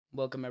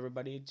Welcome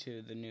everybody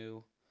to the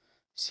new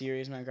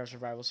series, Minecraft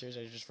Survival Series.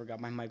 I just forgot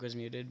my mic was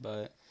muted,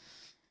 but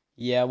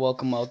yeah,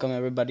 welcome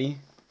everybody.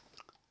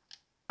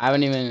 I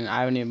haven't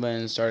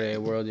even started a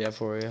world yet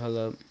for you. Hold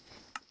up.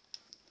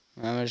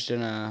 I'm just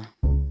gonna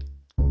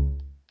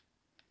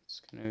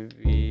it's gonna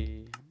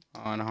be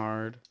on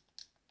hard.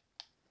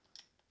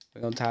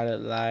 We're gonna title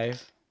it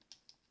live.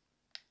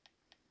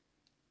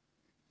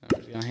 I'm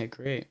just gonna hit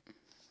create.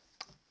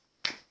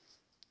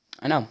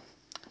 I know.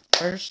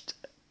 First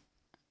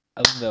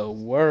of the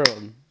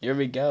world. Here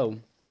we go.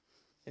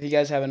 If you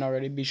guys haven't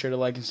already, be sure to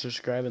like and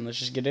subscribe, and let's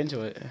just get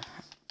into it.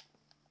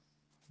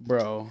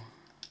 Bro,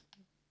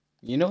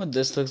 you know what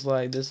this looks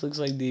like? This looks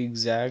like the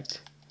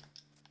exact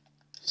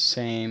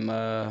same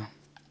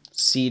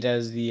seed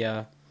as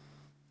the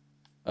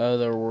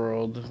other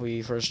world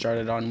we first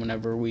started on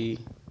whenever we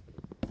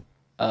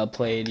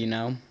played, you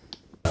know?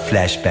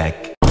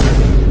 Flashback.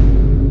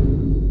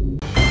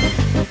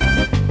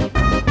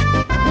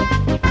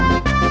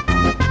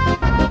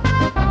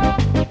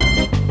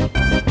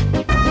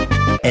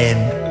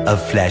 End of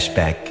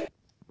flashback.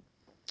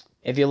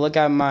 If you look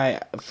at my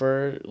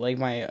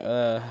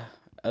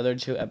other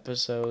two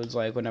episodes,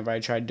 like whenever I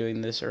tried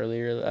doing this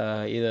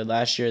earlier, either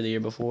last year or the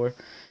year before,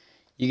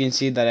 you can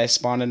see that I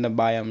spawned in a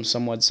biome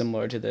somewhat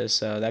similar to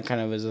this. That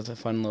kind of is a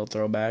fun little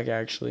throwback,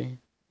 actually.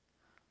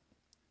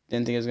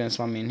 Didn't think it was gonna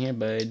spawn me in here,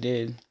 but it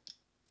did.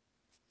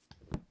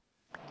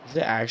 Is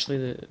it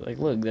actually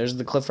look, there's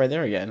the cliff right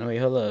there again. Wait,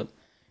 hold up.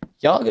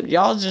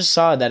 Y'all just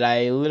saw that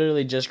I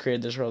literally just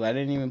created this world. I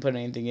didn't even put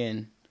anything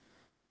in.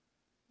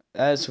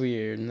 That's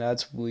weird.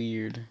 That's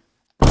weird.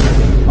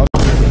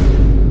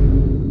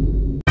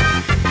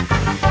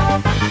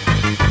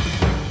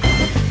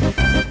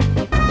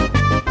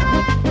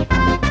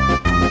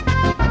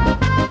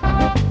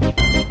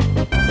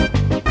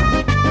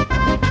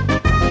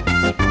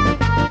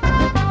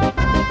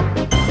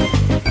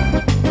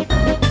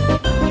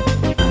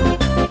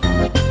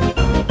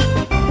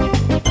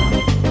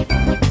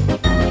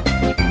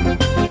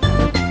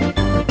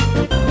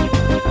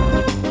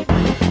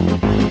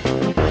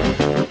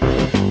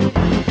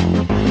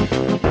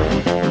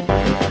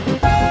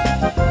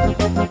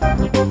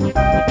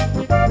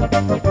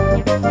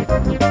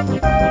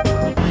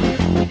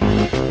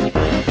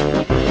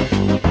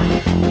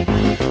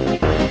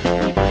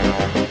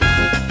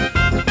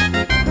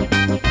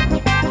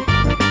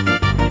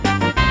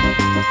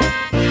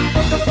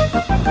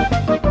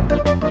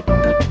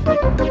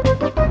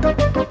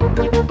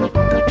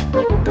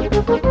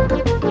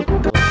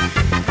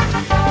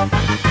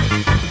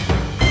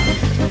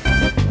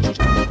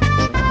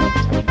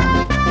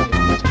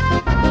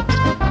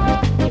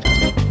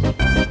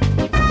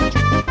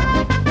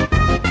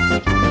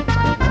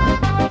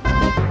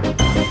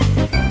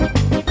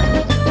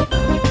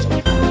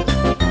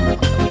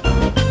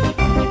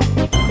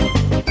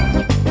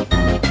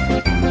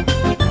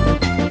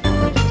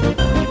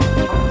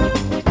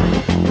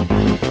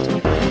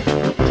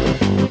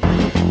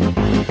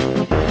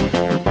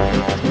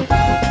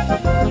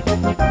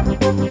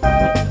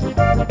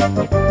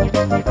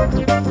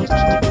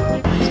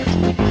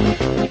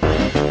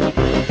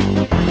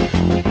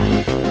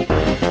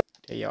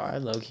 I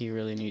low-key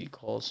really need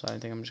coal, so I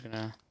think I'm just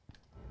gonna...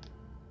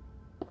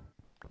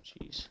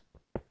 Jeez.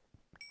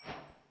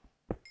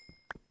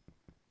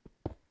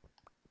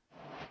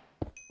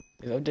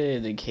 They've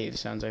updated the cave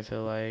sounds, I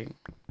feel like.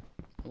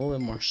 A little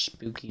bit more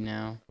spooky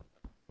now.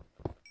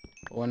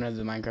 But one of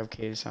the Minecraft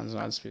cave sounds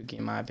not spooky,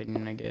 in my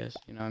opinion, I guess.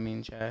 You know what I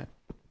mean, chat?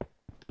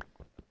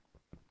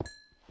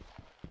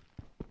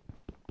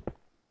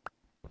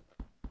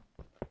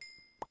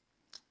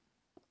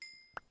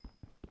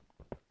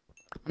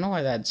 I don't know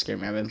why that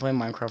scared me. I've been playing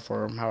Minecraft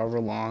for however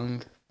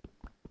long.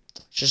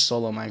 Just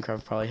solo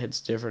Minecraft probably hits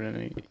different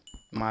in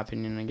my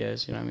opinion, I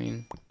guess. You know what I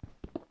mean?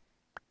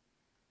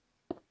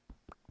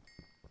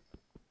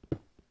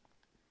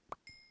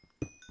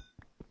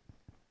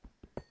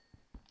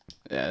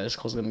 Yeah, this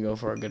coal's gonna go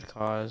for a good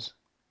cause.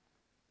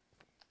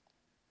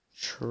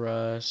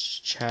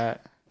 Trust,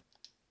 chat.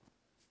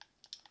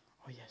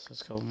 Oh yes,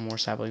 let's go. More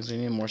saplings. We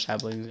need more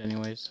saplings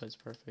anyways, so it's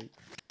perfect.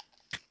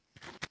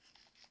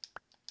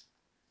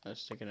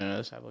 Let's stick in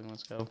another sapling.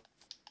 Let's go.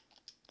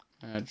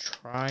 I'm gonna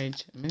try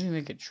to maybe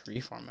make a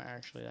tree farm.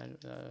 Actually, that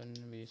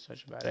wouldn't be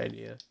such a bad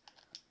idea.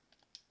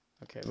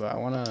 Okay, but I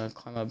want to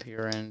climb up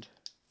here and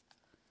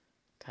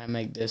kind of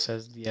make this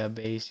as the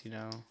base. You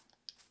know,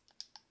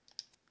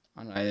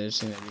 I don't know. I just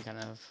think that'd be kind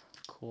of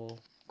cool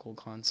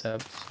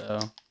concept. So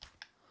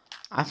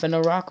I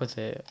finna rock with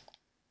it.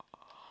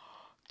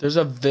 There's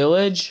a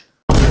village.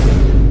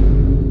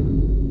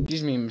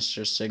 Excuse me,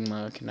 Mr.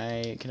 Sigma. Can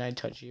I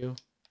touch you?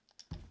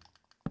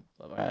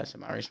 That's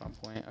my respawn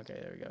point. Okay,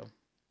 there we go.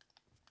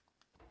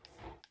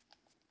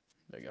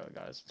 There we go. It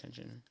got his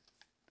attention.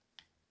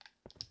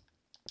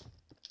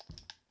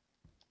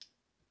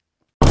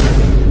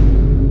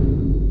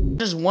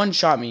 Just one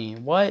shot me.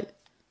 What?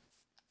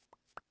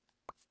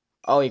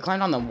 Oh, he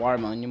climbed on the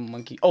watermelon, you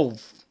monkey. Oh.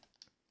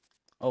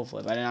 Oh,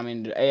 flip. I did not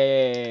mean to do.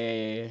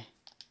 Hey.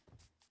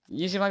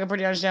 You seem like a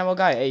pretty understandable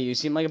guy. Hey, you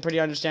seem like a pretty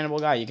understandable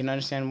guy. You can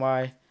understand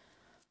why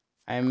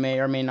I may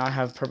or may not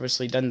have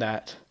purposely done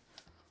that.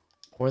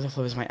 Where the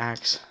flip is my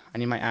axe? I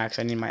need my axe.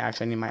 I need my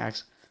axe. I need my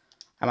axe.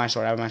 I have my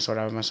sword. I have my sword.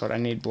 I have my sword. I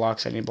need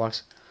blocks. I need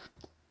blocks.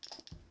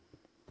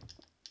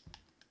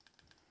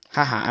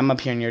 Haha, I'm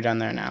up here and you're down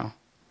there now.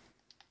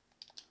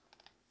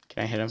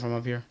 Can I hit him from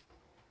up here?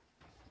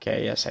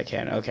 Okay, yes I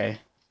can. Okay.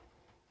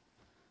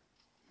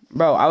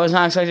 Bro, I was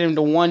not expecting him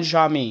to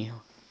one-shot me.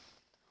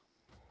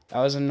 That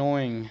was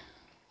annoying.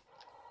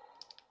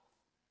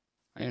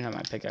 I don't even have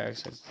my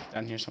pickaxe. It's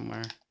down here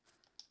somewhere.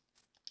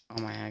 Oh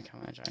my heck, how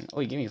am I trying? Oh,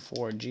 you gave me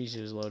 4. Jeez,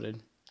 it was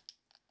loaded.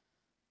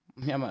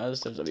 Yeah, my other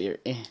stuff's up here.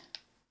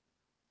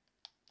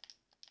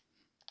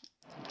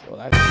 Well,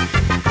 that's...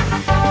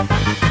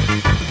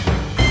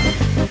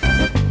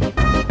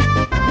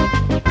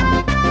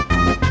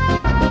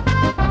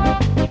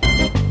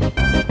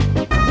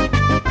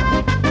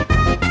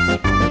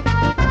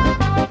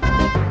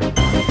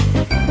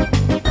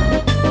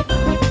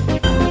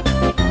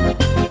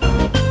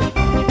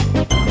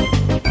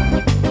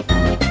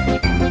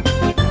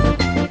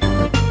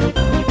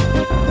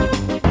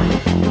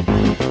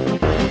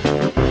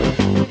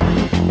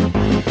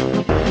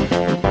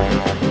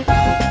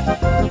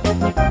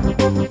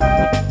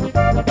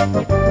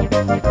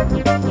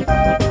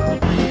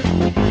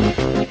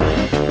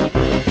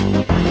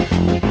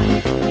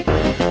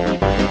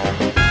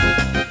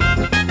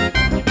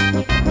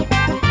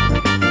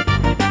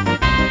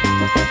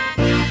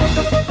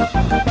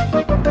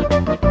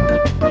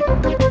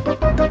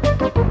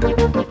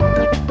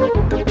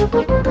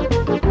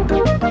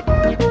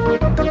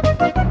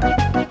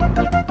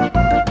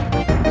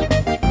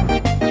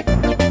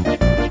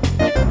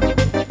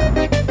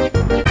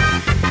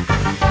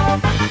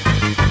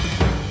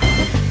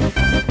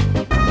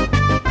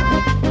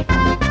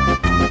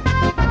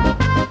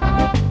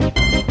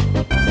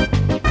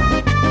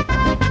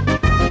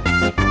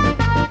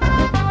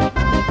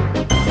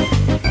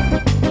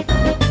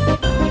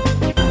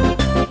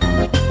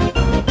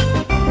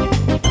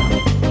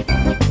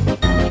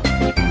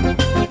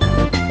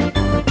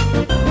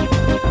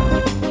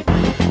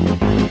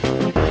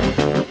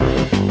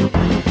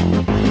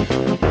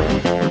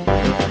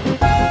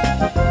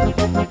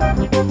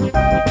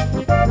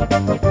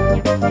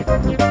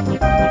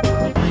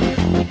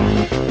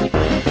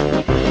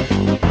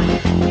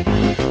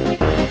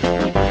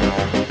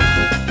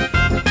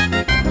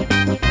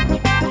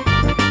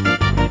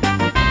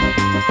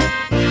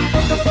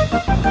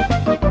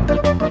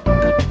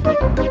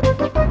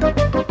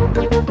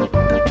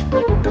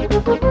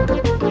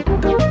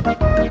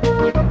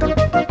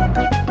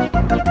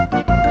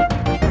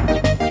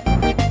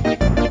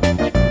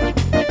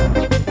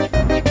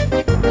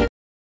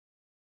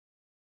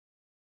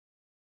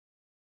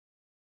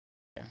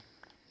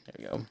 There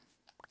we go.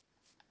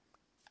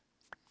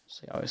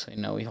 So you obviously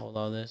know we hold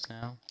all this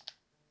now.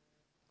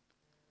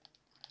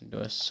 Do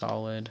a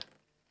solid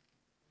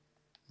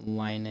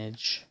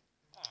lineage.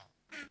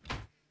 I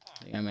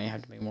think I may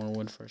have to make more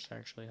wood first,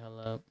 actually. Hold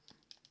up.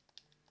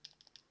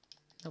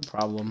 No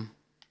problem.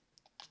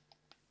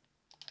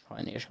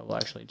 Probably need a shovel,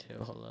 actually, too.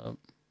 Hold up.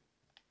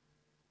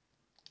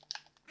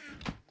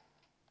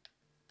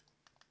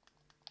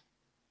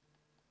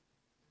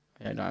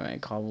 Yeah, do I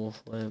make cobble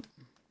flip?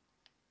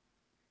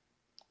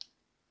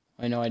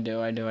 I know I do.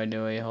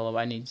 Wait, hold up.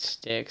 I need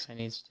sticks. I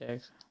need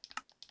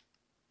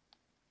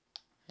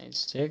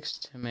sticks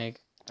to make...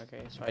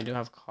 Okay, so I do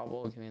have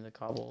cobble. Give me the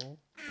cobble.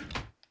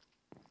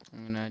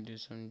 I'm gonna do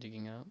some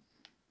digging up.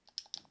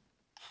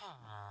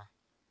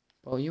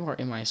 Oh, you are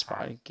in my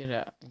spot. Get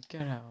out.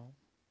 Get out.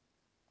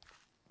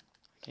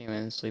 I can't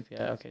even sleep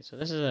yet. Okay, so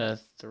this is a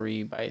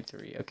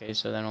 3x3. Okay,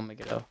 so then I'll make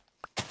it a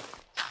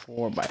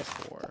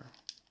 4x4.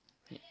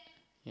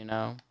 You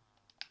know?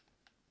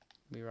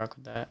 We rock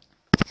with that.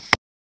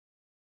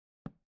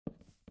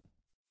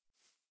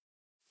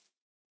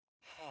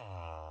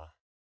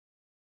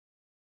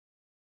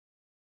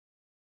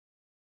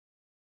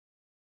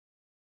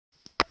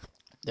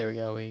 There we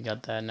go, we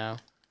got that now.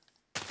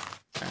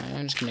 Alright,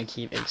 I'm just gonna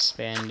keep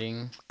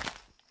expanding.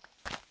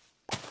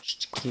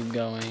 Just keep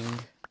going.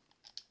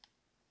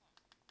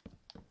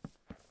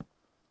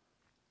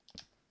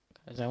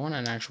 Because I want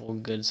an actual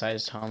good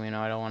sized home, you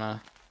know, I don't want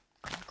a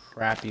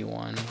crappy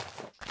one.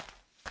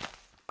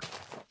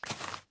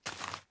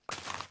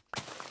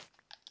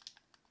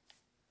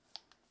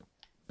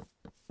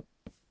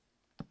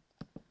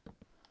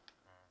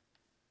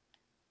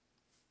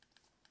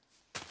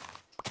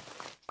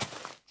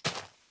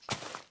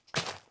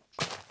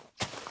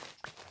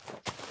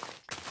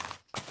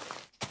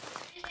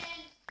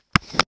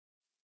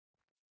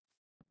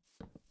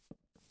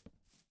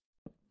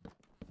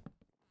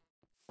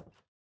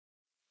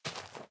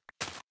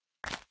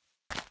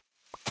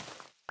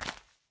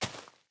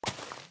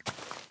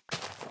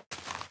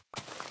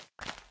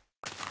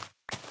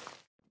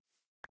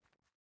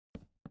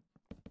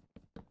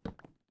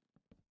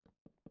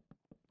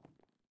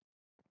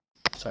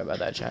 Sorry about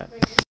that, chat.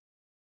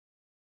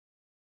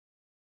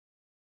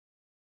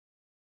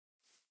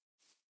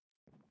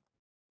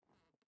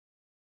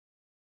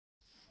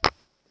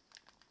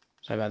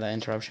 Sorry about that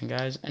interruption,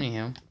 guys.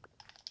 Anyhow,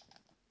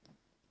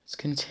 let's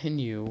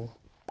continue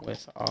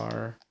with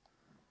our...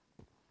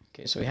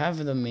 Okay, so we have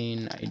the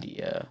main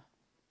idea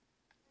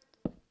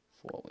for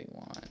what we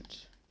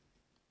want.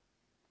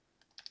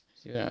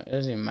 So, it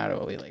doesn't even matter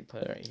what we like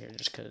put right here,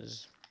 just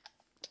because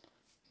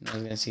no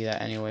one's gonna see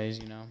that anyways,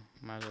 you know.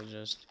 Might as well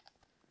just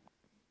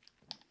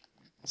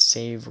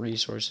save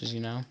resources, you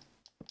know.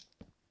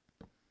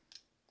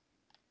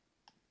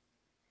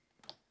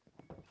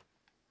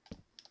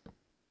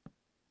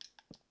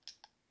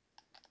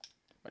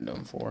 What am I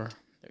doing for?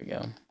 There you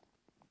go.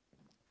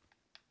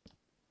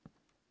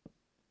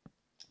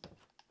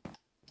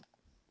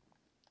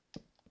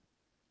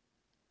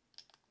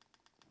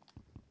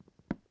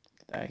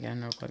 Get that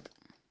again real quick.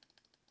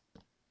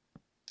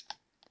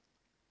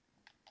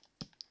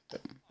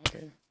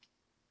 Okay.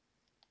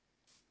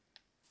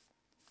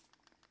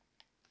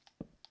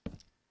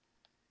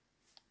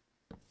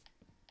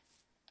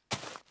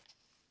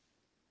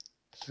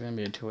 This is gonna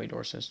be a two-way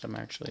door system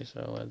actually,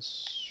 so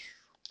let's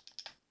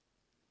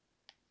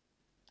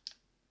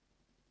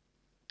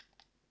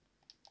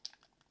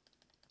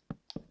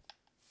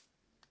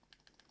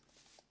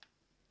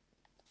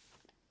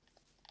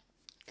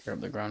clear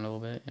up the ground a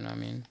little bit, you know what I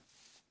mean?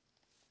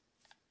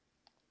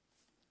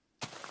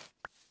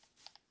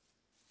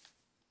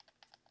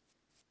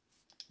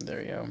 There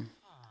we go.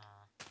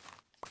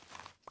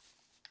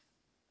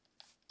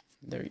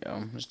 There we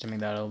go. Just to make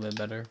that a little bit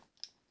better.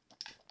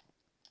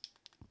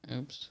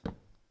 Oops. Let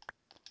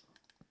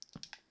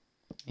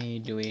me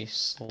do a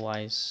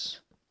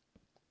slice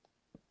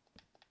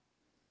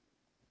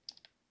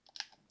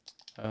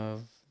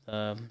of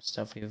the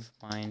stuff we've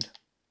mined.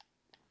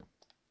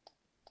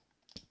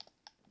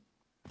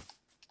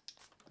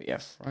 But yeah,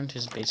 front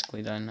is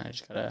basically done. I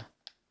just gotta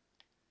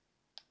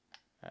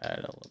add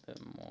a little bit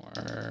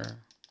more.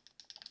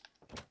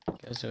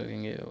 Guess what we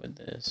can get with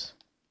this.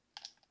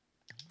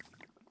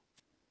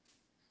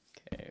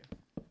 Okay.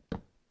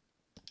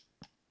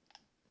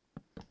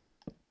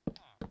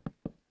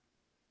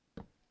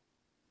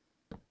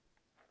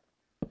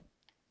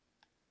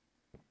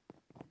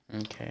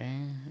 Okay,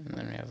 and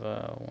then we have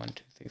a 1,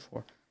 2, 3,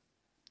 4.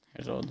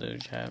 Here's what we'll do,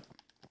 chat.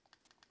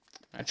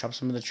 I chop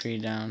some of the tree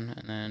down,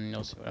 and then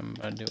you'll see what I'm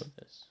about to do with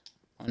this.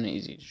 One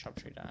easy to chop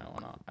tree down. I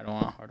don't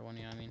want a hard one.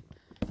 You know what I mean?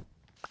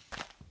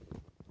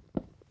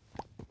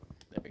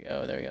 There we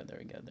go. There we go. There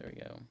we go. There we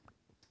go.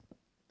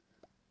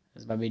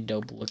 This is about to be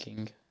dope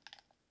looking.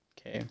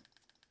 Okay.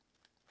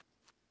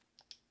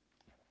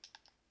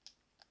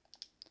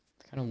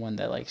 Kind of one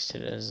that likes to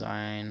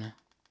design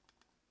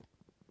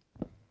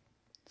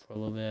for a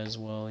little bit as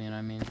well. You know what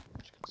I mean?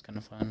 Which is kind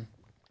of fun.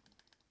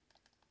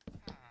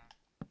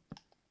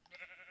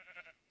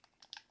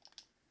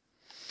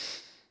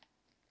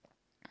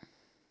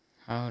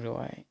 How do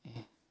I...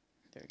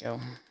 There we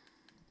go.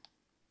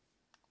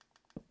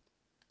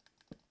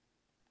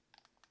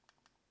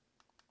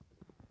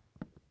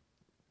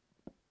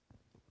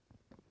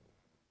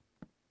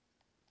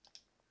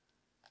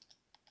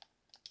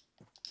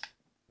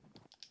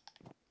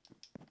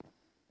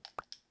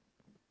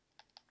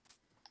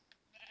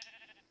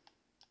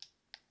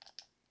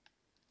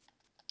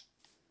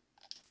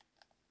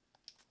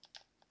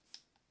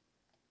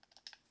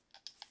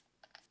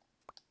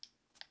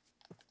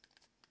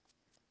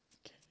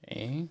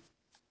 Okay.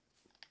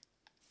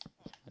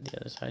 The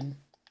other side.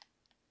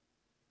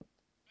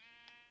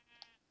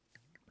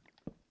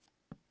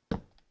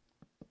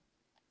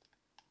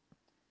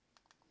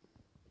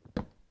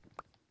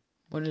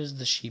 What does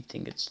the sheep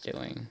think it's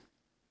doing?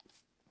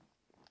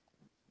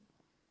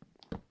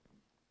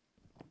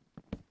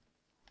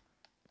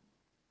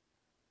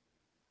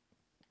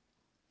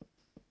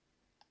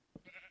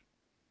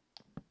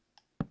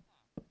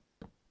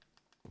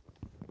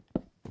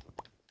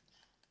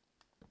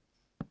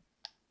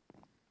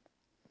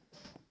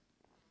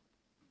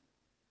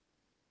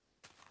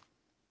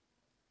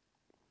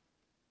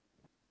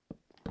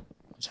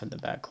 Just have the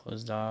back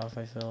closed off,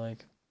 I feel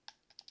like.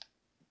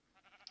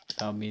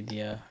 That'll be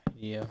the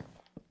idea.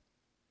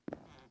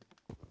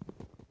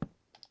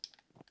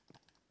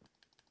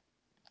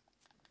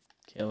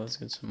 Okay, let's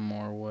get some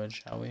more wood,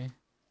 shall we?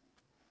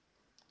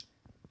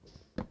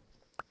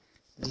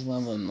 This is one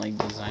of them, like,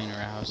 designer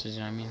houses,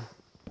 you know what I mean?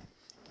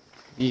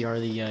 We are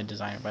the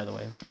designer, by the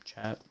way,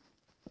 chat.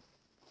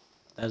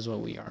 That's what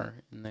we are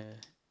in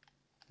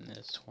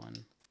this one.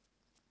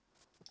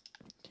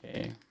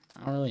 Okay.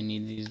 I don't really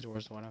need these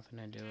doors, so what I'm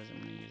gonna do is I'm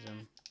gonna use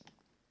them.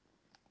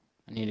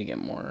 I need to get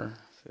more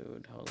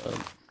food. Hold up.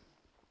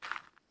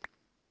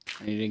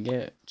 I need to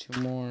get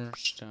 2 more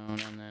stone,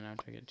 and then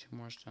after I get 2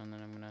 more stone,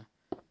 then I'm gonna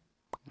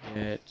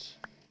get...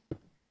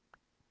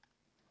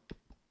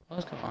 Oh,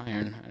 let's go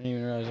iron. I didn't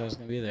even realize I was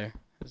gonna be there.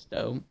 That's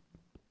dope.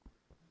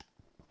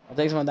 I'll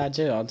take some of that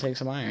too. I'll take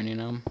some iron, you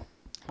know.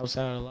 Helps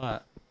out a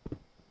lot.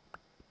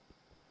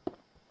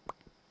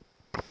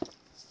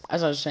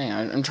 As I was saying,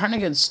 I'm trying to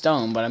get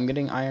stone, but I'm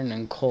getting iron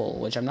and coal,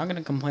 which I'm not going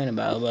to complain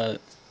about, but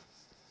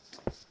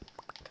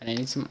kind of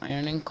need some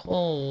iron and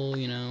coal,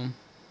 you know.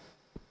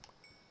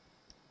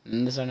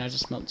 And this I have to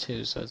smelt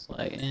too, so it's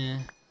like, eh.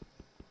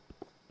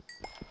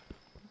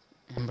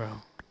 Bro,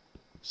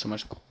 so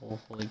much coal.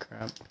 Holy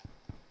crap.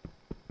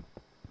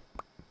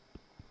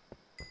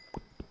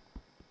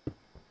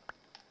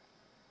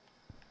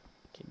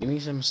 Okay, give me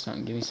some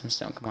stone. Give me some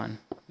stone. Come on.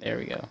 There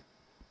we go.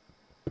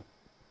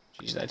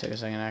 Jeez, that took a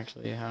second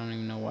actually. I don't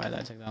even know why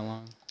that took that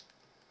long.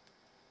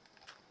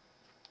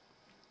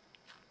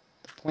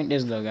 The point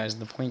is though, guys,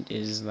 the point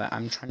is that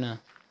I'm trying to...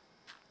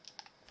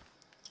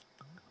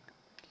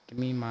 Give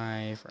me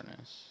my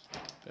furnace.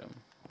 Boom.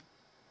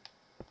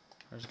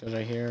 First goes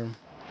right here.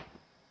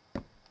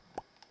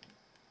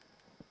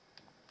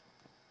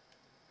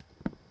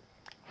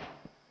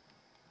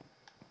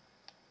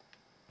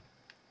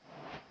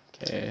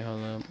 Okay,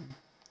 hold up.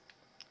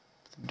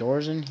 The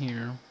door's in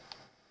here.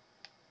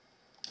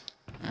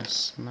 I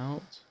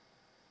smelt.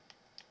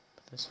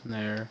 Put this in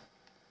there.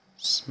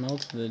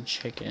 Smelt the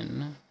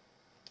chicken.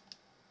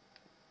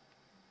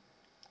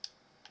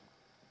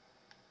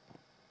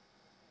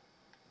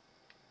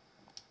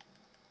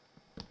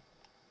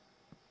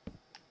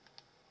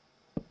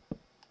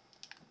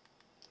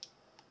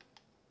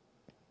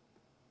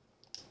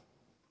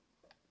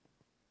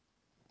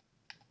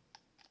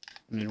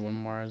 Need one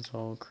more as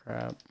well.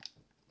 Crap.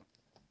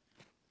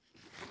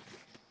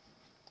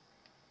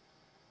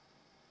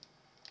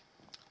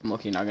 I'm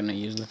lucky not gonna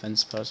use the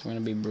fence post. I'm gonna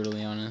be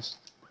brutally honest.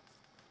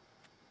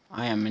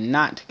 I am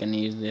not gonna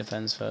use the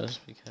fence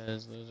post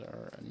because those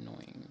are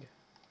annoying.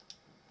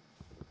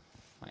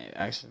 My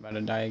axe is about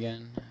to die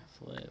again.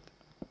 Flip.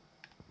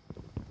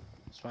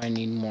 That's why I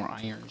need more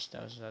iron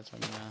stuff. So that's why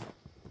I'm gonna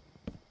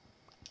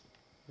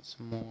get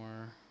some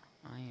more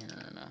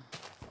iron.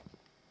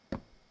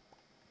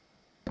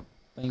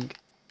 Blink.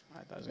 I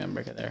thought I was gonna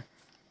break it there.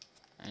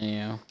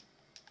 Anyhow.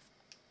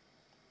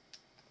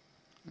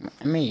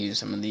 I may use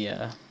some of the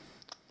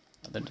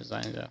other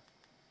designs though.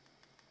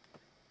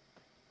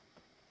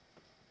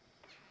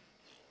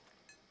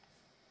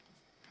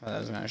 Oh, that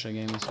was gonna actually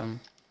give me some.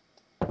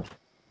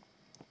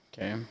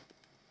 Okay.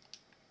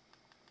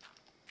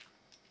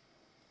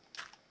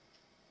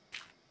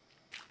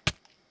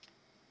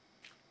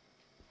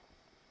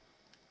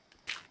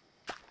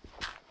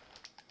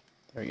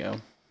 There we go.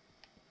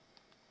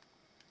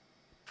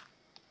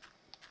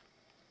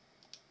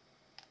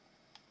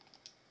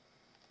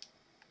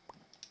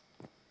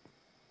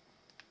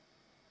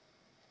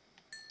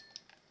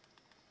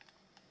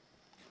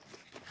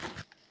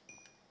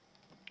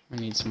 I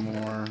need some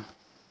more,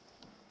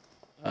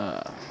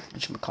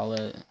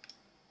 whatchamacallit,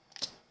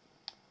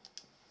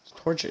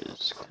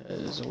 torches,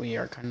 because we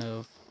are kind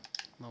of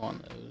low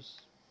on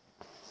those.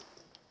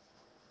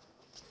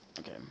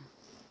 Okay.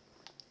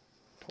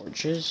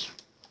 Torches.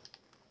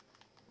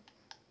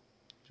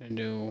 Gonna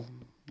do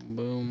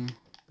boom,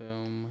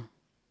 boom,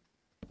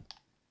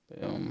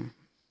 boom,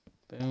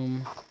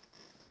 boom.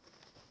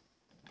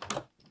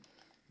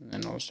 And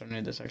then I'll start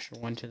need this extra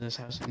one to this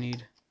house I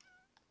need.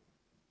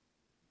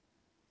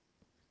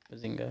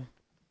 Bazinga.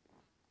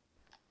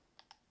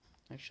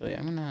 Actually,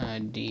 I'm gonna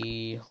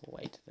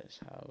de-light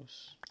this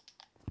house.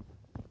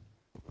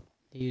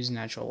 They use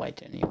natural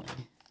light anyway.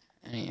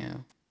 Anyhow.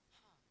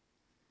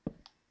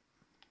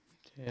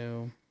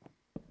 2,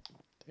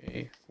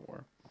 3,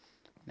 4.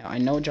 Now, I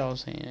know what y'all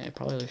was saying. It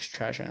probably looks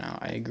trash right now.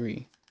 I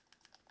agree.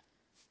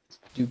 It's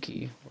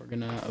dookie. We're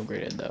gonna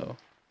upgrade it, though.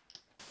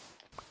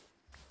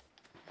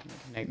 I'm gonna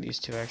connect these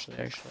two, actually,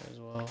 as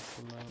well.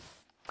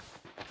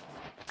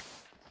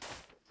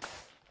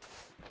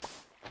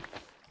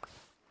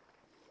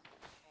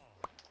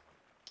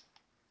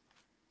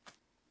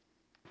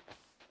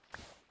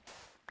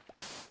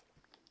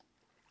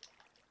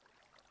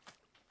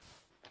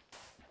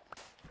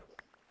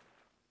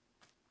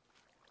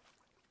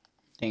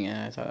 Dang it,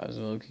 I thought I was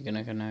low-key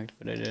gonna connect,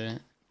 but I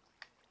didn't.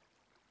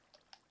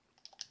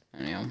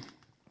 Anyhow.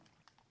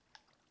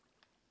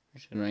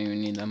 Actually, I don't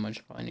even need that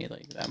much. Probably need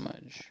like that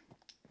much.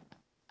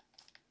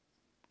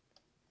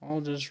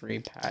 I'll just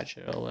repatch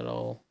it a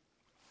little.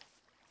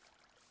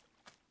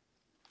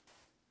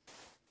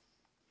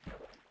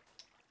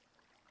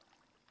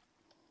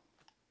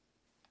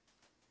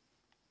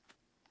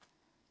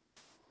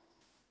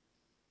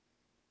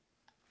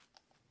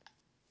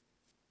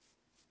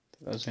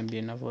 That was gonna be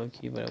enough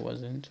low-key, but it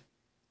wasn't.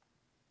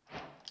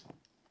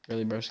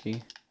 Really,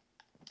 broski.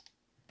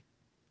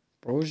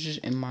 Bro was just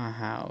in my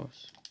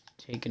house,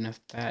 taking a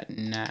fat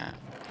nap.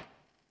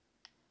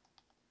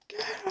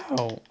 Get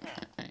out!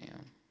 I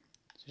am.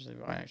 Seriously,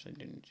 bro, I actually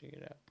didn't check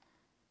it out.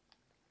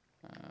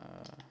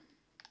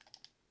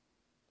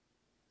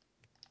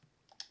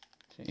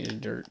 I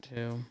need dirt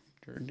too.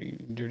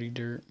 Dirty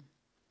dirt.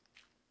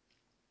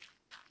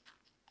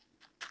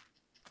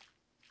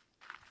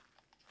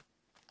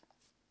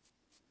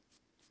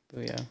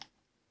 Booyah.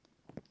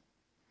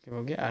 Okay,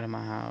 well, get out of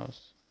my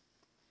house.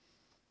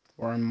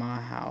 We're in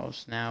my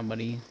house now,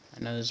 buddy. I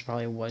know this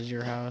probably was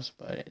your house,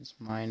 but it's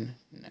mine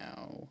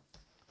now.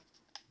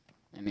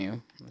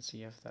 Anyway, let's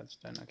see if that's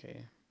done.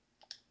 Okay.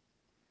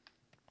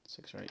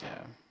 6, right?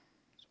 Yeah.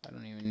 So I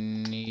don't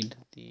even need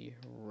the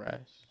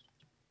rest.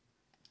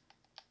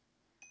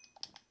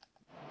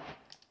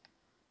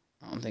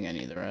 I don't think I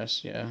need the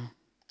rest, yeah.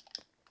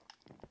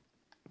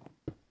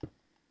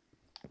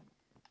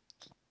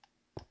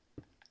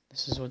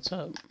 this is what's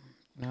up,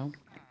 you know?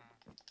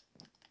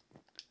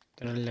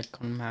 Gotta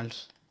lick on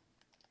mouse.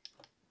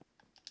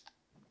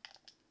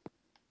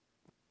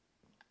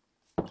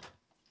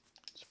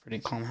 It's a pretty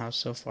calm house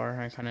so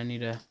far. I kind of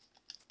need to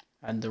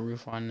add the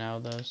roof on now,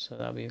 though, so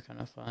that'll be kind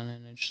of fun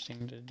and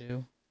interesting to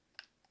do.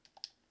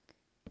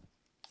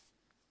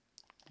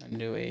 And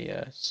do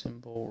a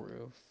simple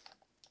roof.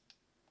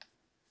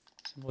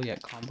 Simple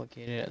yet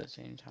complicated at the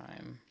same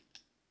time.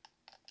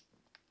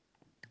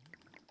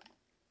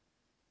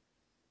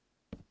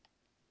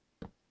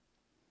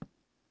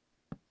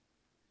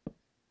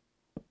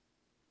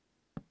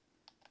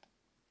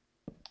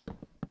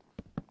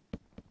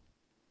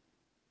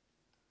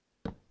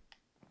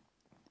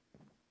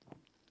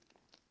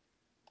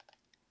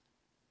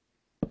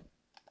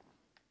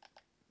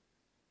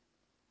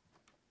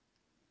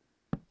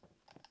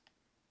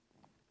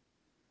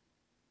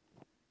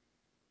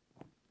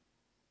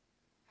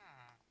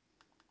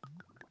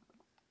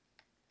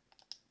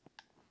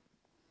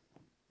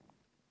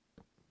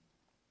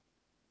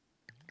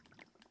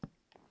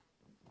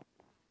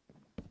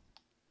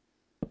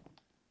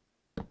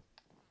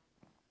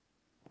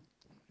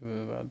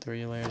 Do about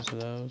 3 layers of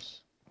those.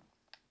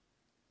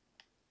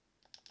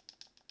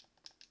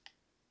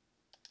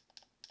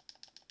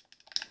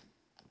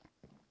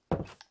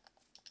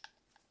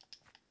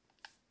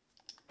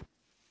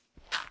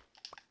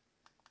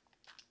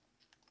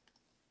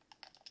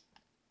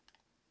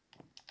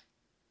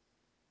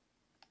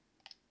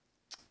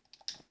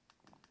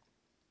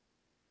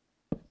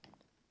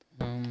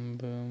 Boom,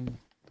 boom,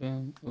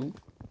 boom.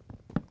 Oop.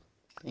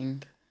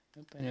 Think.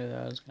 Yep, I knew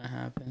that was gonna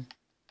happen.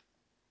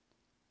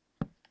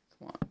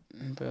 Come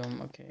on.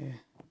 Boom, okay.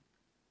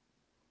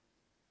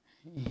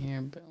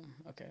 Here, boom.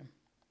 Okay.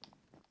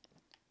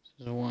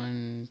 This is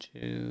 1,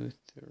 2,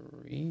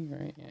 3,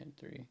 right? Yeah,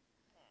 3.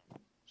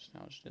 So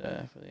now let's do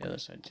that for the other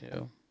side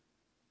too.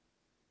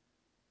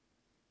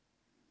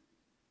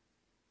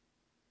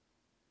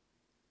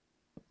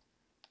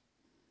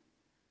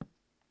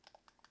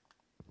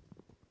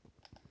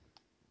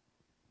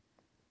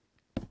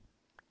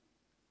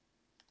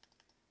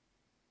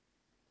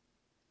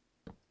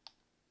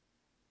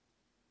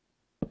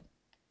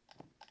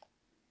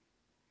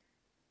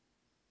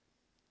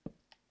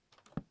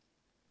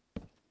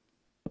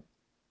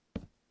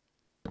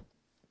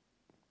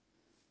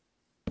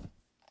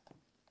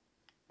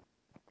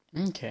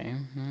 Okay,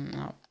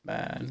 not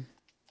bad.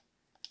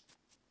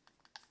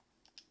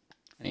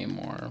 I need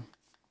more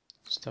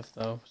stuff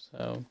though,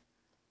 so.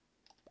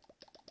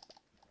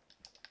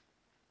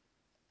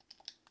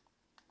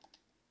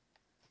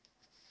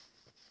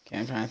 Okay,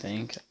 I'm trying to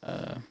think.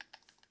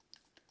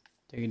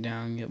 Dig it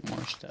down, get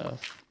more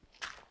stuff.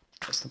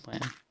 That's the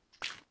plan.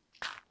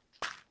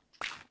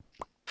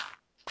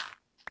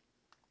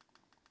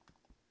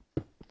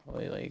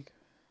 Probably like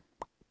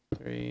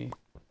 3,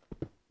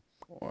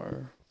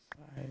 4,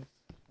 5.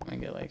 I'm gonna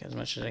get like as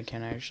much as I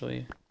can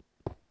actually.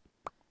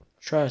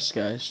 Trust,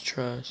 guys,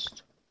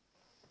 trust.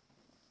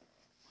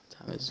 What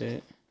time is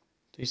it?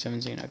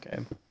 3:17.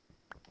 Okay.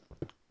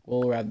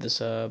 We'll wrap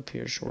this up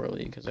here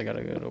shortly because I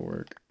gotta go to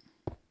work.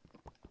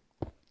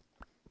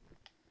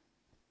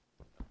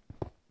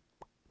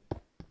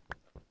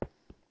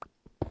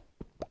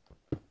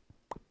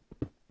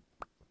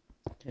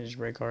 Did it just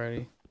break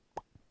already?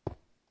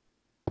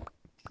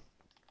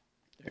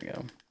 There we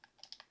go.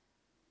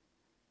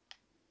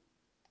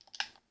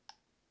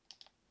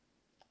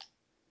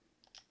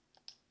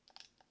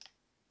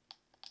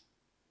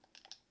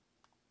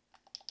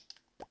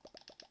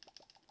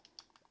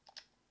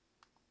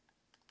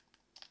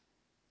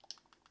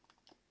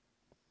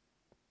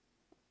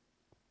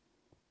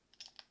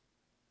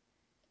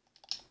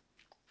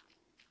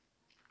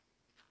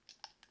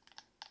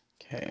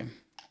 Okay,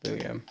 there we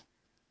go.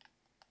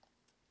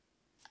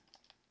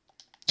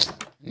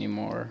 Need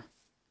more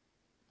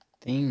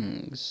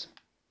things.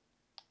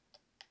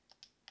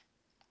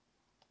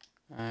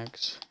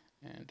 Axe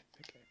and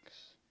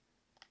pickaxe.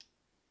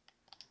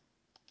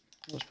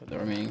 Let's put the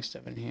remaining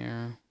stuff in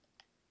here.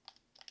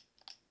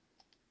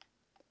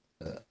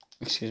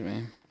 Excuse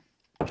me.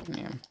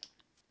 Yeah.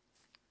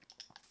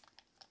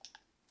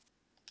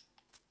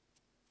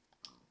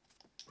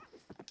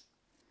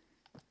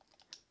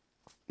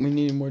 We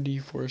need more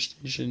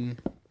deforestation.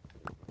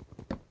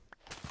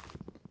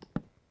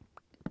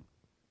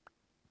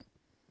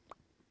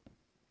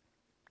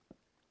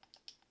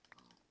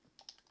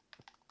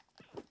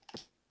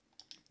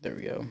 There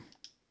we go.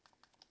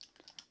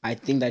 I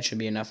think that should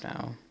be enough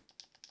now.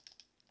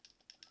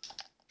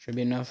 Should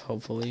be enough,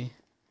 hopefully.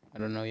 I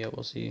don't know yet,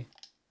 we'll see.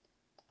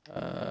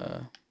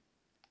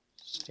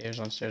 Stairs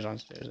on stairs on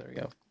stairs, there we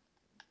go.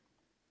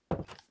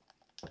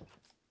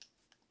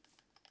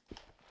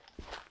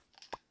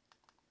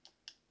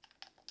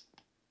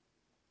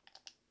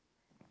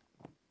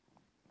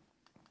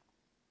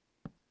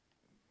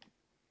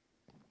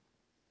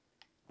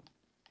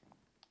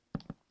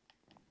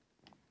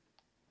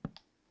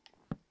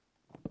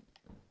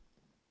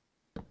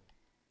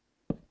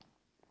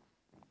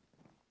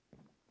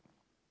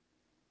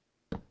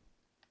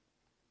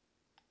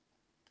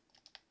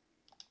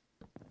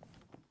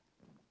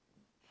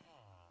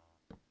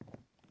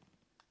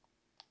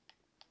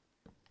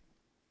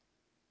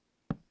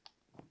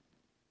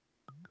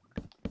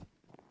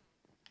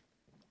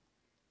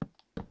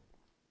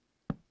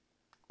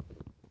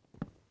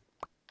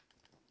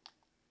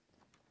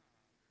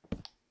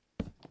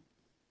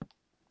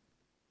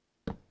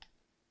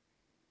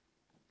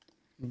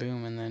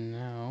 Boom, and then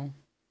now.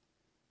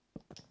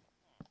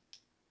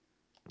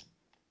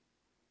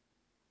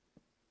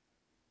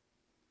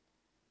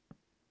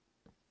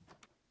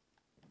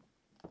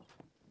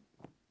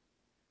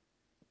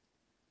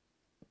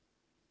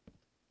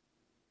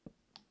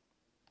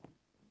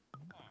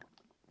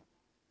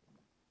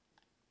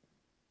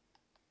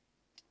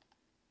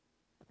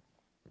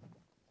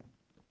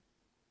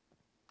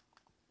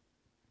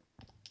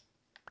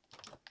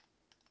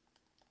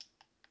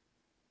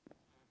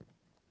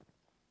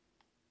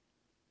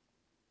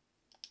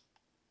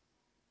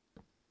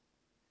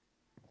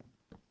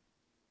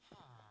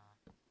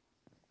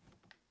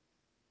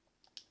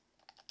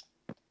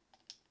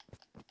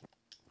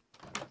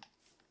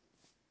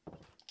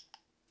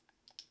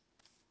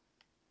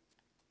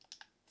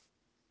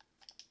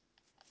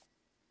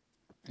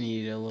 I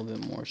need a little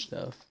bit more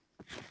stuff.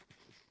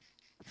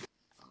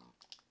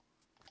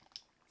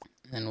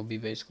 And then it'll be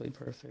basically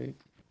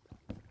perfect.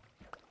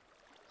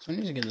 So I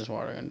need to get this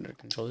water under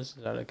control. This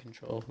is out of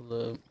control.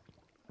 Hold up.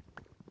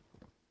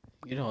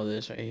 Get all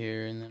this right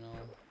here, and then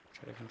I'll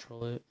try to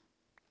control it.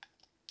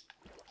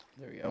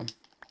 There we go.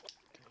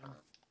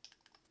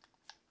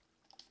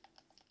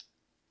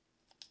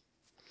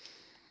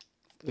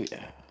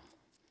 Yeah.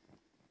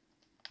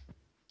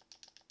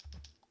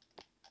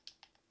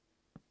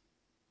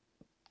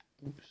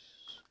 Oops.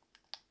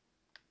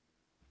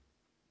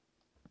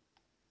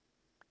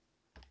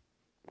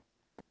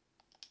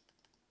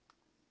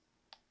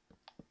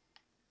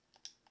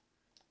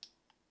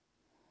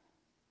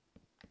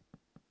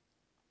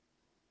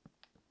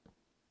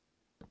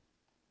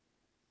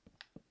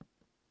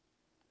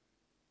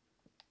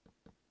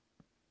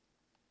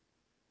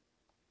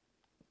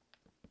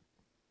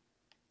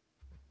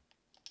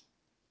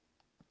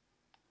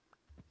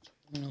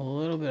 A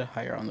little bit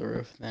higher on the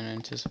roof than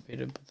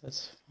anticipated, but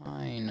that's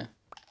fine.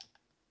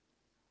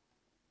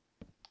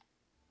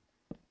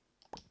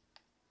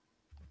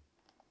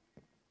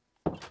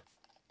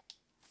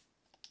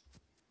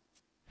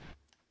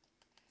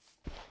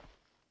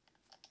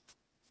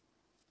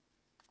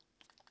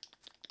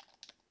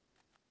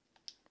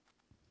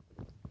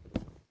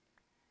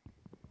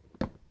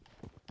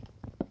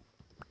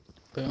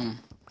 Boom.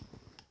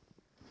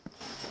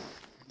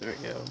 There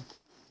we go.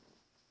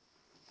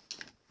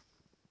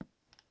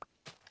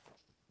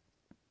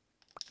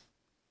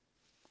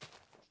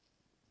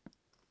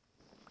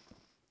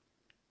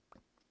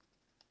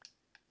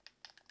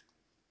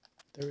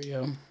 There we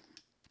go.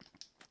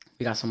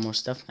 We got some more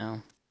stuff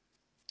now.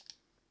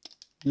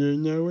 You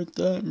know what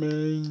that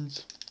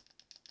means.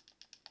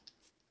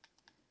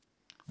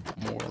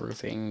 More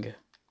roofing. Let's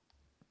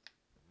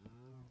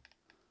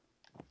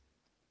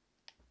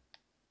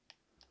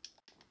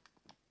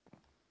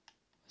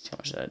see how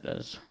much that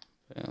does.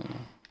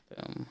 Boom,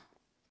 boom,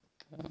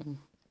 boom.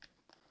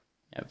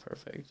 Yeah,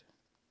 perfect.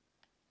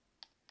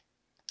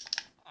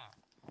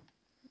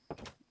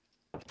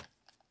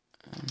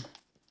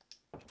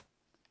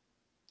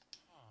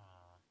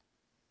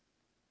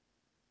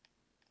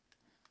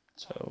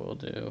 So we'll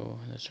do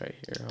this right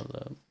here. Hold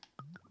up.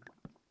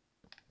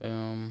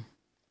 Boom.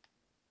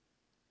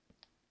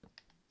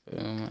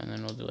 Boom. And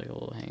then we'll do like a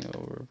little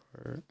hangover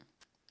part.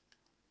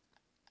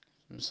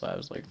 Some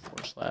slabs, like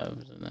 4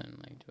 slabs, and then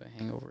like do a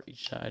hangover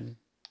each side.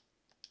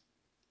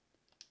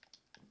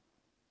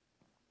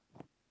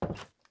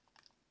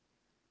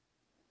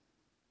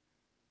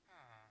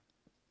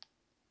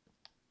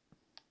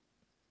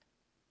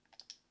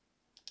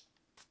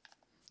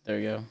 There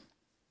you go.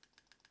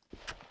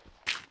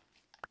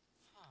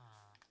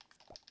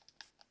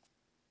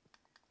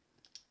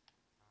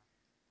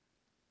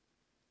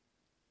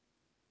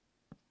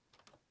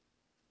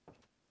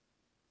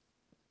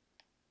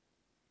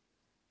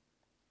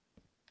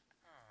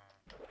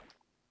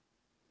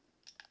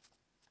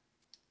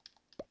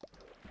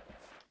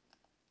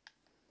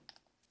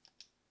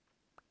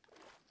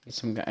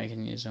 Some guy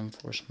can use them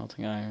for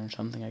smelting iron or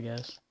something, I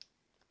guess.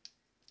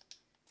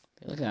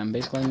 But look, I'm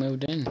basically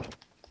moved in.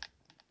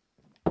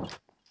 Gotta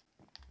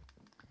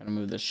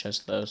move this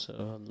chest though, so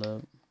hold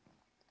up.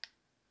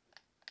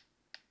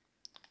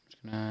 I'm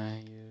just gonna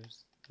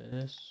use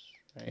this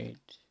right.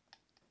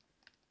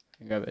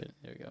 Grab it.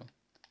 There we go.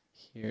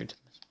 Here to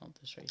smelt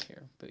this right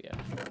here. But yeah.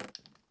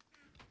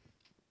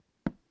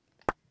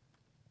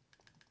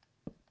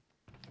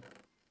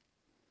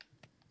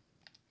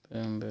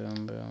 Boom,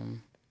 boom,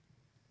 boom.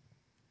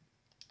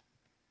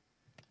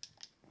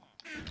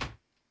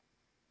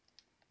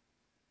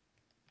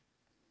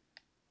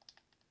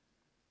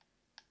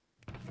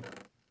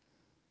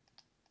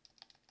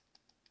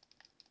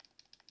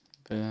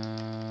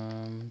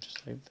 Boom,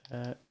 just like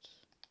that.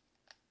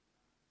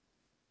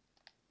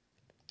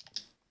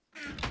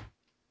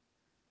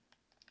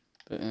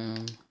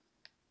 Boom.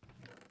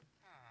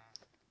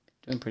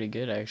 Doing pretty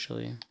good,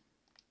 actually.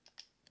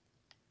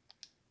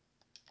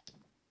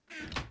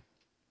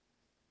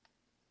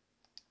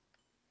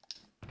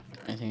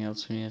 Anything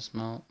else we need to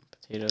smelt?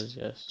 Potatoes,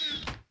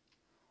 yes.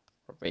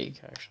 Or bake,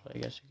 actually, I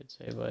guess you could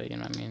say, but you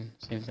know what I mean?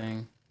 Same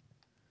thing.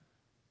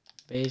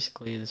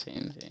 Basically the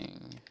same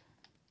thing.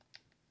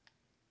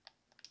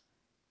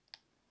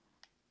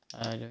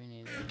 Do we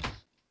need this?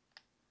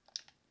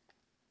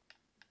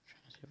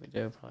 Trying to see if we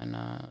do. Probably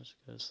not. Let's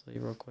go to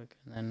sleep real quick,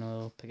 and then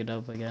we'll pick it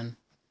up again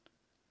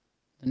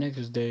the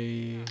next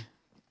day.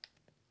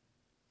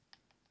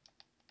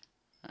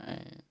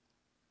 Alright.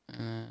 And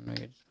then we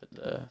can just put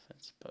the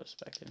fence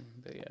post back in.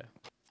 But yeah.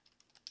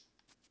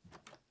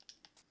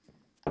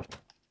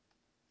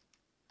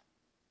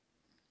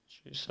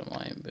 Shoot some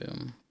light.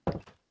 Boom.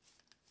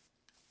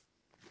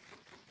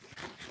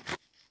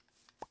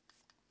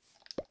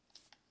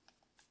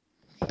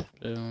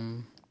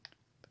 Boom.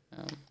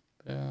 Boom.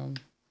 Boom.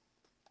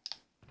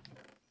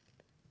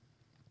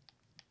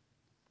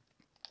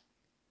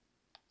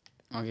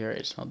 I'll get ready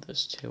to smelt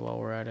this too while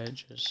we're at it.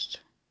 Just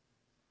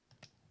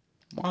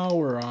while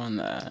we're on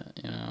that,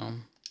 you know.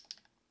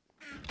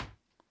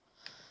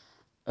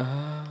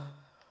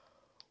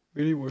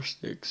 We need more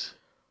sticks.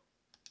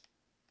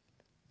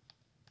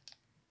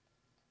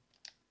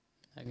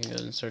 I can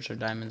go in search of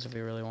diamonds if we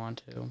really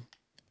want to.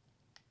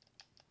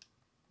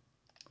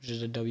 Which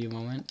is a W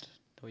moment.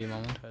 W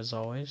moment, as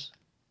always.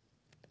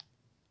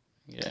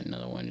 Get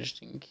another one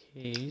just in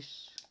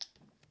case.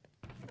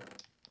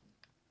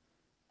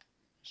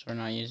 So we're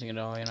not using it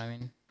all, you know what I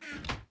mean?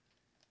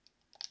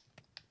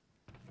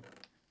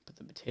 Put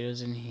the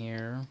potatoes in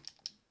here.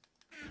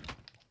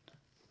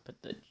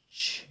 Put the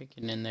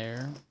chicken in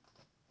there.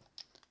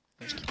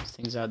 Which keeps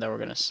things out that we're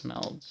gonna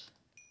smelt.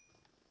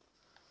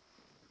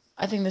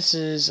 I think this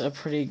is a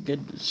pretty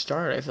good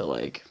start, I feel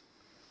like.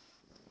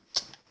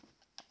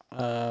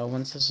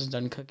 Once this is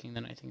done cooking,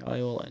 then I think I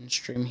will end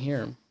stream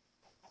here.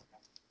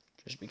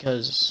 Just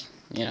because,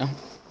 you know,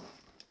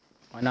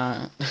 why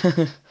not?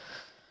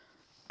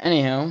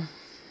 Anyhow,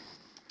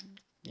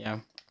 yeah.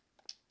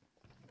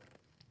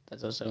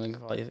 That's also, we can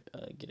probably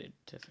get it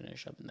to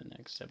finish up in the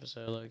next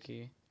episode,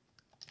 low-key.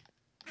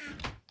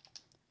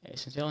 Hey,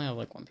 since you only have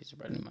like one piece of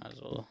bread, we might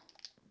as well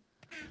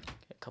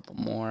get a couple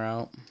more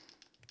out.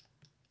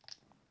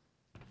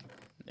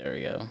 There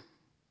we go.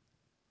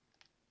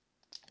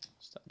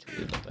 Stop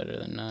too but better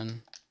than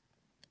none.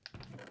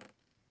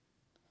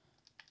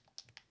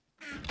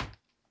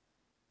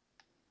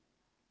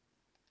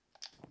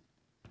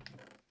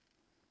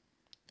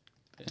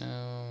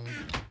 Boom.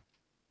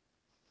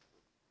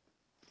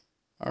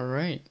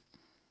 Alright.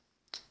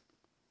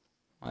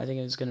 I think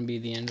it's gonna be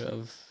the end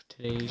of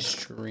today's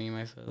stream,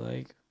 I feel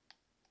like.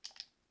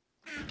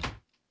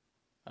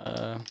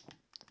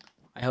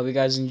 I hope you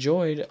guys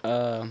enjoyed,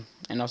 and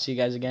I'll see you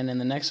guys again in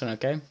the next one,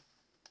 okay?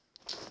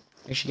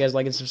 Make sure you guys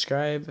like and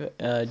subscribe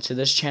to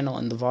this channel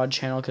and the VOD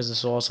channel, because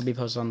this will also be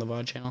posted on the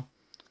VOD channel.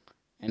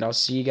 And I'll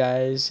see you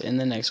guys in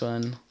the next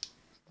one.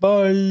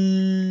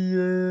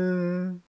 Bye!